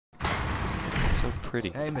So pretty.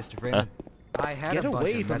 Hey, Mr. Freeman. I had Get a bunch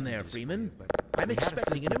away of from there, messages Freeman. for you, but I'm we had a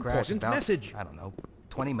expecting an system crash important about, message. I don't know,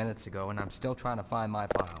 20 minutes ago, and I'm still trying to find my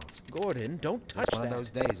files. Gordon, don't touch It's one that. of those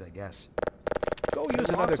days, I guess. Go use We're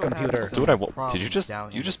another also having computer. some Do what I want. Did you problems just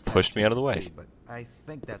down you in just the pushed test me out of the tube, way? But I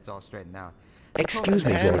think that's all straightened out. Excuse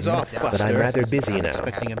me, Hands Gordon, off, but I'm Buster. rather busy I'm now.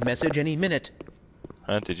 expecting Expecting a message any minute.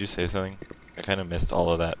 Huh? Did you say something? I kind of missed all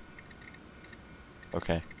of that.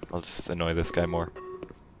 Okay, I'll just annoy this guy more.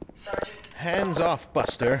 Hands off,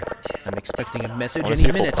 Buster. I'm expecting a message I want to any see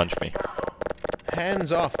if he'll minute. punch me.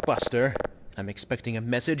 Hands off, Buster. I'm expecting a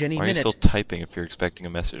message any Why are you minute. still typing if you're expecting a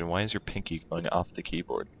message? And why is your pinky going off the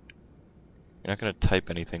keyboard? You're not going to type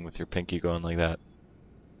anything with your pinky going like that.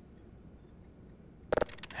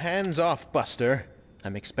 Hands off, Buster.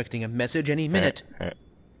 I'm expecting a message any minute. Alright.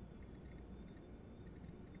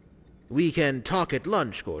 We can talk at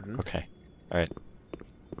lunch, Gordon. Okay. Alright.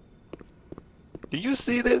 Do you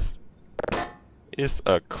see this? It's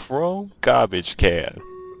a chrome garbage can.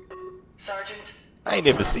 Sergeant, I ain't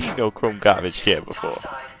never seen no chrome garbage can before.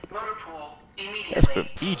 topside, motor pool, That's from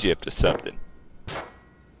immediately. Egypt or something.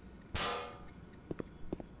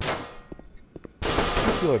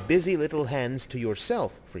 Keep your busy little hands to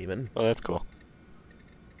yourself, Freeman. Oh, that's cool.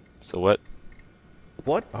 So what?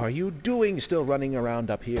 What are you doing still running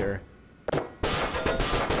around up here? Hey,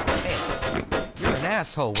 you're an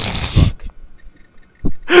asshole when you're drunk.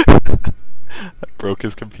 I broke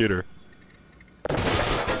his computer.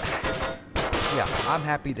 Yeah, I'm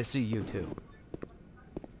happy to see you too.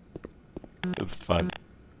 It's fun.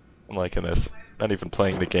 I'm liking this. Not even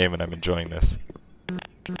playing the game and I'm enjoying this.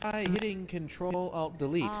 Try hitting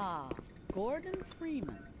Control-Alt-Delete. Ah, Gordon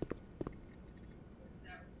Freeman.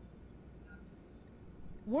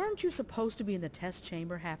 Weren't you supposed to be in the test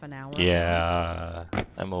chamber half an hour ago? Yeah,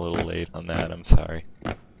 I'm a little late on that. I'm sorry.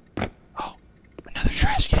 Oh, another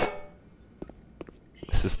trash can.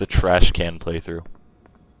 This is the trash can playthrough.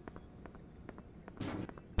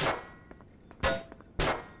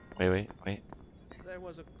 Wait. There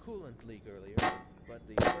was a coolant leak earlier, but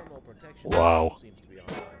the thermal protection Wow. seems to be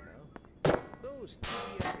online now. Those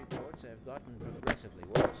TDF reports have gotten progressively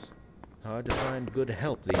worse. Hard to find good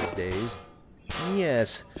help these days.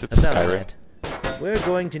 Yes, Is it about Skyrim? that. We're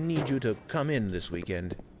going to need you to come in this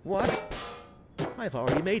weekend. What? I've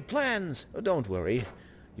already made plans. Oh, don't worry.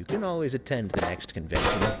 You can always attend the next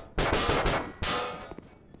convention.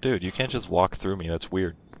 Dude, you can't just walk through me. That's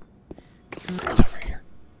weird. It's over here.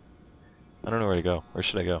 I don't know where to go. Where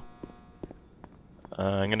should I go?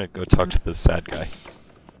 I'm gonna go talk to the sad guy.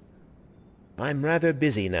 I'm rather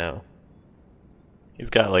busy now. He's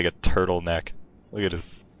got like a turtleneck. Look at his...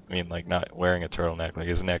 I mean, like, not wearing a turtleneck. Like,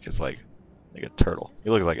 his neck is like a turtle. He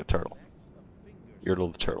looks like a turtle. You're a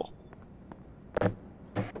little turtle.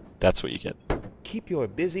 That's what you get. Keep your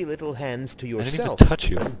busy little hands to I didn't yourself. even touch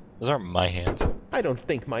you. Those aren't my hands. I don't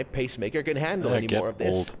think my pacemaker can handle any Get more of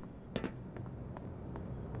this. old.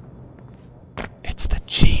 It's the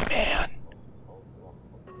G-Man.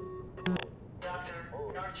 Dr.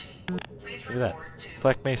 Narchi, please Look at that. report to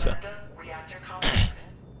Black Mesa. Lambda Reactor Complex.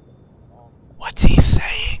 What's he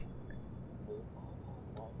saying?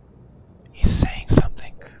 He's saying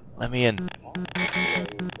something. Let me in. Dude,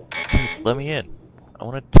 let me in. I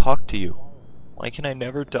want to talk to you. Why can I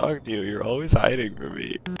never talk to you? You're always hiding from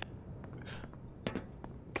me.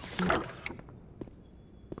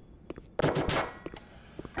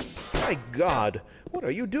 My God, what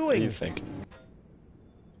are you What do you doing? think?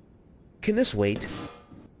 Can this wait?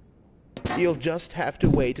 You'll just have to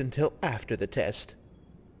wait until after the test.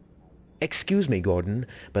 Excuse me, Gordon,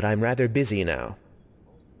 but I'm rather busy now.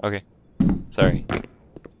 Okay. Sorry.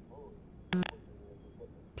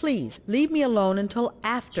 Please, leave me alone until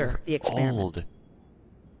after the experiment. Old.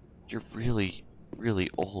 You're really, really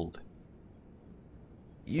old.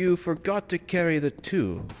 You forgot to carry the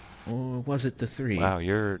 2. Or was it the 3? Wow,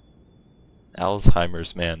 you're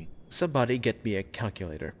Alzheimer's, man. Somebody get me a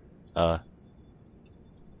calculator. I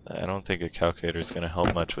don't think a calculator is going to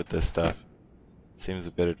help much with this stuff. Seems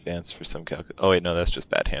a bit advanced for some Oh wait, no, that's just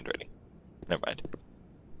bad handwriting. Never mind.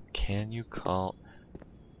 Can you call...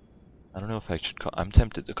 I don't know if I should call... I'm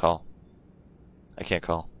tempted to call. I can't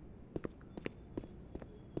call.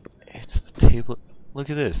 It's the table... Look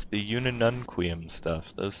at this, the Uninunquium stuff.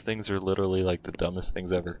 Those things are literally like the dumbest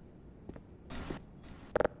things ever.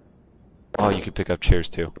 Oh, you can pick up chairs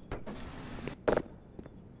too.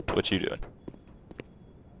 What you doing?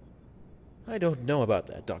 I don't know about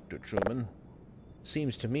that, Dr. Truman.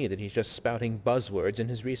 Seems to me that he's just spouting buzzwords in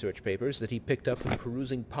his research papers that he picked up from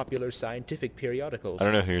perusing popular scientific periodicals. I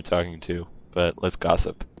don't know who you're talking to, but let's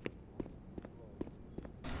gossip.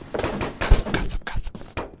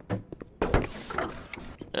 Gossip.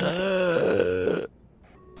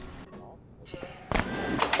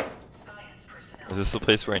 this the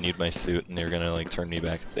place where I need my suit and they're gonna like turn me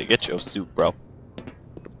back and say, get your suit, bro?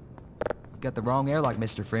 Got the wrong airlock,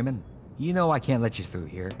 Mr. Freeman. You know I can't let you through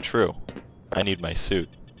here. True. I need my suit.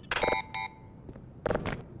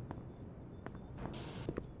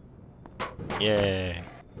 Yay.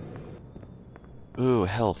 Ooh,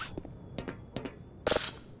 health.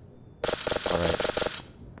 Alright.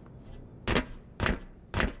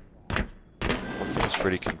 Well, seems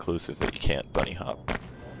pretty conclusive that you can't bunny hop.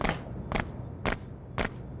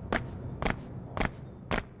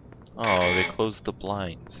 Oh, they closed the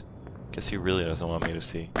blinds. Guess he really doesn't want me to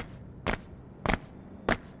see.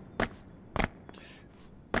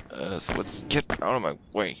 So let's get out of my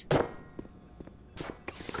way.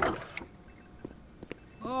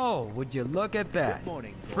 Oh, would you look at that? Good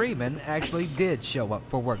morning, Gordon. Freeman actually did show up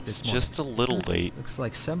for work this morning. Just a little late. Looks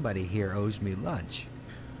like somebody here owes me lunch.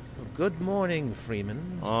 Good morning,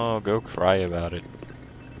 Freeman. Oh, go cry about it.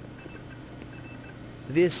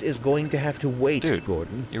 This is going to have to wait, Dude,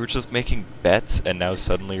 Gordon. you were just making bets and now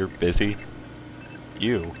suddenly you're busy?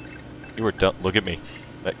 You were dumb. Look at me.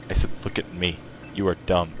 I said look at me. You are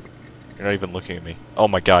dumb. You're not even looking at me. Oh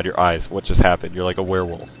my god, your eyes. What just happened? You're like a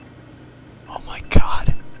werewolf. Oh my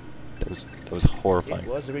god. That was horrifying. It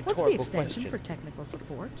was a What's rhetorical the extension question. for technical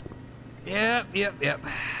support? Yep.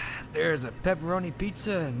 There's a pepperoni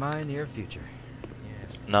pizza in my near future.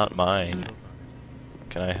 Yes. Not mine.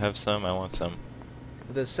 Can I have some? I want some.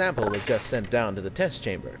 The sample was just sent down to the test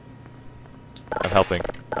chamber. I'm helping.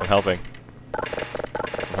 I'm helping.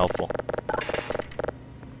 I'm helpful.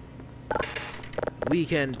 We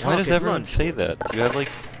can Why talk does at everyone lunch. say that? Do you have like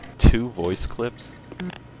 2 voice clips?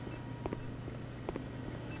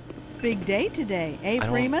 Big day today, eh,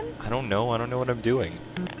 Freeman? I don't know. I don't know what I'm doing.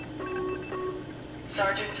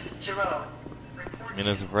 Sergeant Jerome. I mean,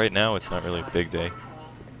 as of right now, it's not really a big day.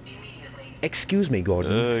 Immediately. Excuse me,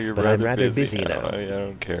 Gordon, You're but I'm rather busy now. now. I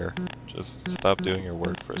don't care. Just stop doing your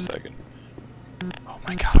work for a second. Oh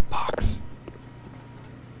my god, a box.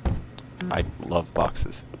 I love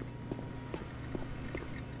boxes.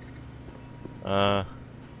 There's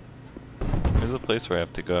a place where I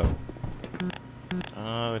have to go.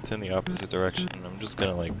 Oh, it's in the opposite direction. I'm just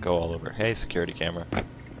gonna like go all over. Hey, security camera.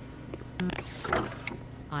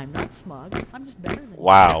 I'm not smug. I'm just better than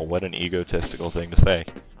Wow, what an egotistical thing to say.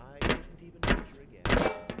 I didn't even venture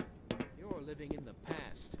again. You're living in the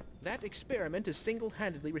past. That experiment is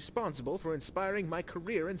single-handedly responsible for inspiring my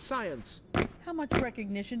career in science. you. How much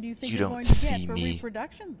recognition do you think You you're don't going to get see for me.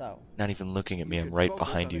 reproduction, though? Not even looking at me, You I'm should right focus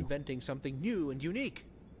behind on you. inventing something new and unique.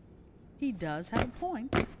 He does have a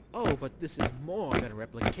point. Oh, but this is more than a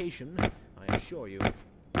replication, I assure you.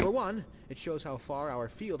 For one, it shows how far our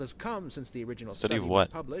field has come since the original Study study of was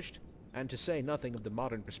what? published, and to say nothing of the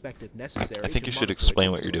modern perspective necessary I think to you should monitor its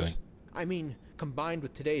explain what you're influence. doing. I mean, combined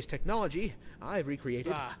with today's technology, I've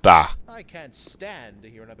recreated... Bah! I can't stand to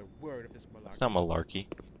hear another word of this malarkey. It's not malarkey.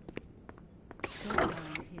 Don't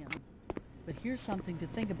mind him. But here's something to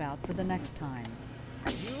think about for the next time.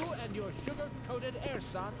 You and your sugar-coated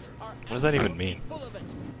ersatz are What does that even absolutely mean? full of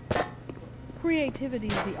it. Creativity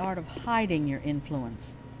is the art of hiding your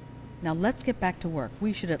influence. Now let's get back to work.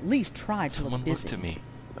 We should at least try to Someone look busy. looked at me.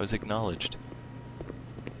 I was acknowledged.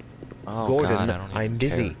 Oh Gordon, god, I don't even I'm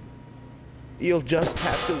busy. care. You'll just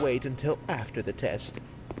have to wait until after the test.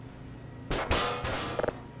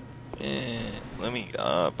 Let me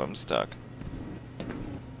up, I'm stuck.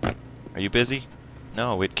 Are you busy?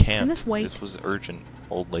 No, it can't. Can this wait? This was urgent,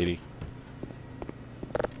 old lady.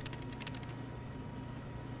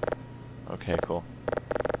 Okay, cool.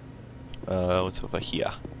 What's over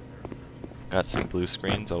here? Got some blue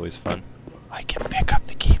screens, always fun. I can pick up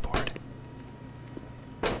the keyboard.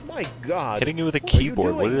 My God! Hitting you with a what are you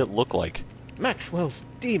keyboard, what did doing? it look like? Maxwell's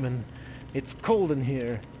demon. It's cold in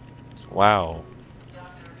here. Wow.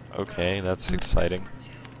 Okay, that's exciting.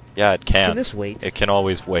 Yeah, it can. Can this wait? It can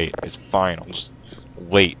always wait. It's fine, I'll just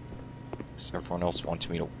wait. Everyone else wants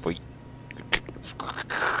me to wait.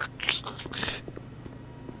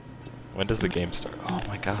 When does the game start? Oh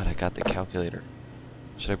my god, I got the calculator.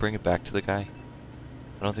 Should I bring it back to the guy?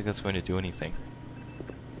 I don't think that's going to do anything.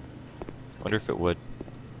 Wonder if it would.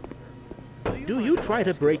 Do you try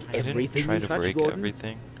to break I didn't everything try you to touch, break Gordon?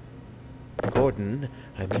 everything. Gordon,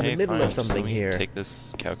 I'm in Okay, the middle fine, of just something let me here. Take this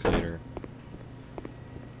calculator.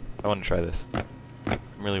 I want to try this. I'm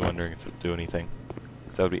really wondering if it'll do anything.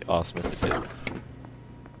 'Cause that would be awesome if it did.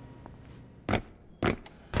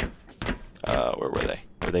 Where were they?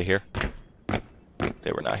 Were they here?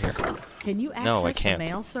 They were not here. Can you access No, I the can't.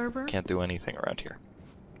 mail server? Can't do anything around here.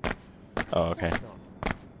 Oh, okay.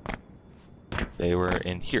 They were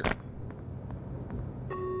in here.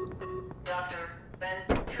 Dr. Ben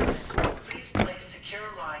Truman, please place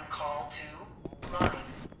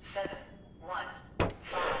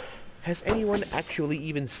Has anyone actually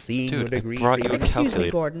even seen Dude, your I degree? brought you a Freeman? Excuse me,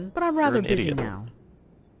 calculator. Gordon, but I'm rather an busy idiot. now.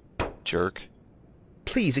 Jerk.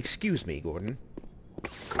 Please excuse me, Gordon.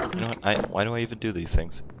 You know what? Why do I even do these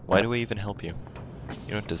things? Why do I even help you?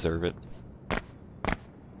 You don't deserve it.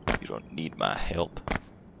 You don't need my help.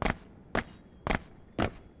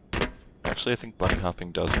 Actually, I think bunny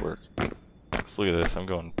hopping does work. Let's look at this. I'm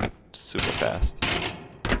going super fast.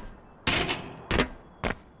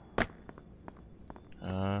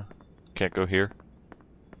 Can't go here.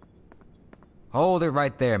 Hold it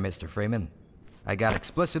right there, Mr. Freeman. I got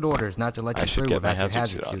explicit orders not to let I you should through get my without your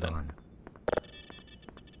hazard hazard suit suit on on.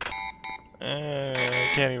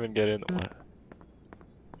 I can't even get in. What?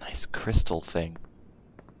 Nice crystal thing.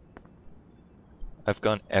 I've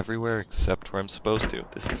gone everywhere except where I'm supposed to.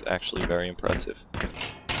 This is actually very impressive.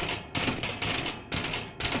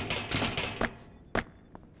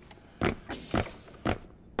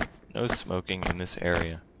 No smoking in this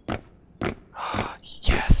area.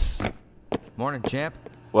 Yes! Morning, champ.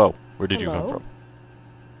 Whoa, where did you Hello? come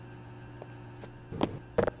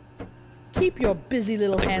Keep your busy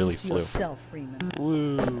little Thing hands really to flew. yourself, Freeman. from?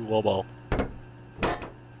 Woo, wall ball.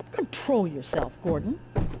 Control yourself, Gordon.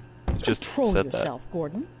 You just Control said yourself,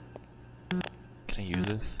 Gordon. that. Can I use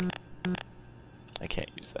this? I can't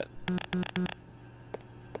use that.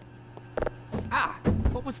 Ah!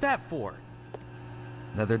 What was that for?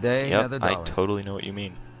 Another day, Yep, another I dollar. totally know what you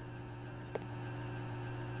mean.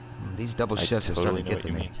 These double I shifts are totally starting know to what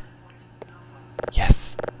get you to me. mean. Yes!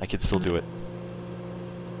 I can still do it.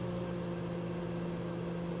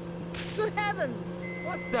 Good heavens!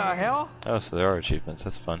 What the hell? Oh, so there are achievements.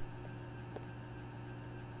 That's fun.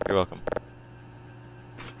 You're welcome.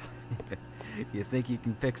 You think you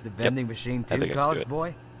can fix the vending machine I too, think I can do college it.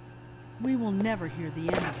 boy? We will never hear the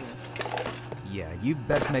end of this. Yeah, you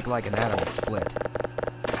best make like an atom and split.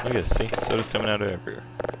 Look at this, see? Soda's coming out of everywhere.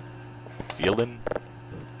 Feeling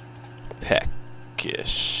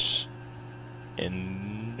peckish.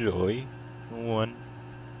 Enjoy one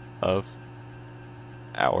of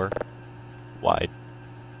our wide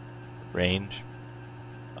range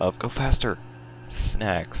of go faster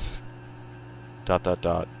snacks. ...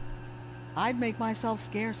 I'd make myself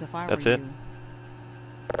scarce if I That's were it? you.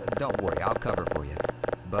 Don't worry, I'll cover for you.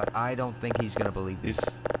 But I don't think he's gonna believe me.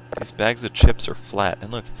 These bags of chips are flat,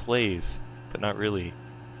 and look, Flays, but not really.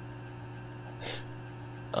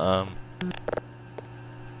 I'm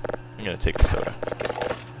gonna take the soda.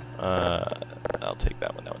 I'll take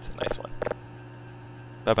that one. That one's a nice one.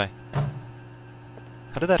 Bye bye.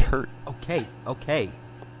 How did that hurt? Okay, okay.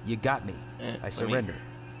 You got me. Eh, I me- surrender.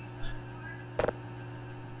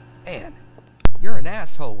 Man, you're an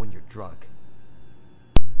asshole when you're drunk.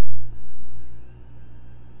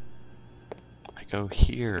 I go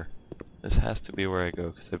here. This has to be where I go,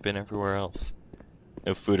 because I've been everywhere else.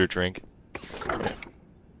 No food or drink.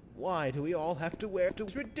 Why do we all have to wear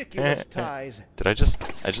those ridiculous ties? I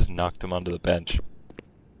just knocked him onto the bench.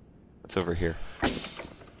 What's over here?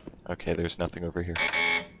 Okay, there's nothing over here.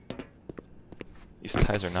 These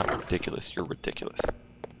ties are not ridiculous, you're ridiculous.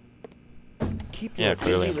 Keep Yeah, your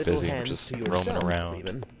clearly busy I'm little busy. We're hands just to roaming yourself, around.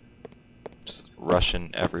 Freeman. Just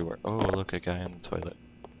rushing everywhere. Oh, look, a guy on the toilet.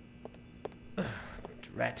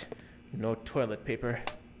 Drat. No toilet paper.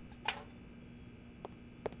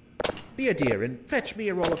 Be a dear and fetch me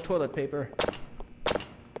a roll of toilet paper.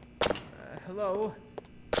 Hello?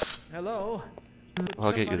 Hello? Could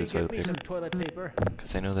I'll get you somebody the toilet me paper. some toilet paper?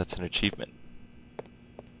 Because I know that's an achievement.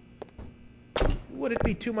 Would it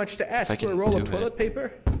be too much to ask I for a can roll of do toilet it.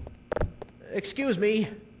 paper? Excuse me.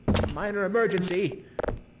 Minor emergency.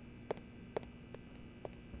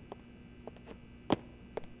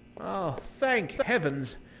 Oh, thank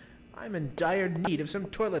heavens. I'm in dire need of some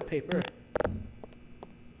toilet paper.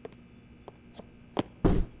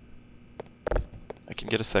 I can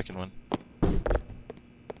get a second one.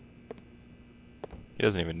 He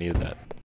doesn't even need that.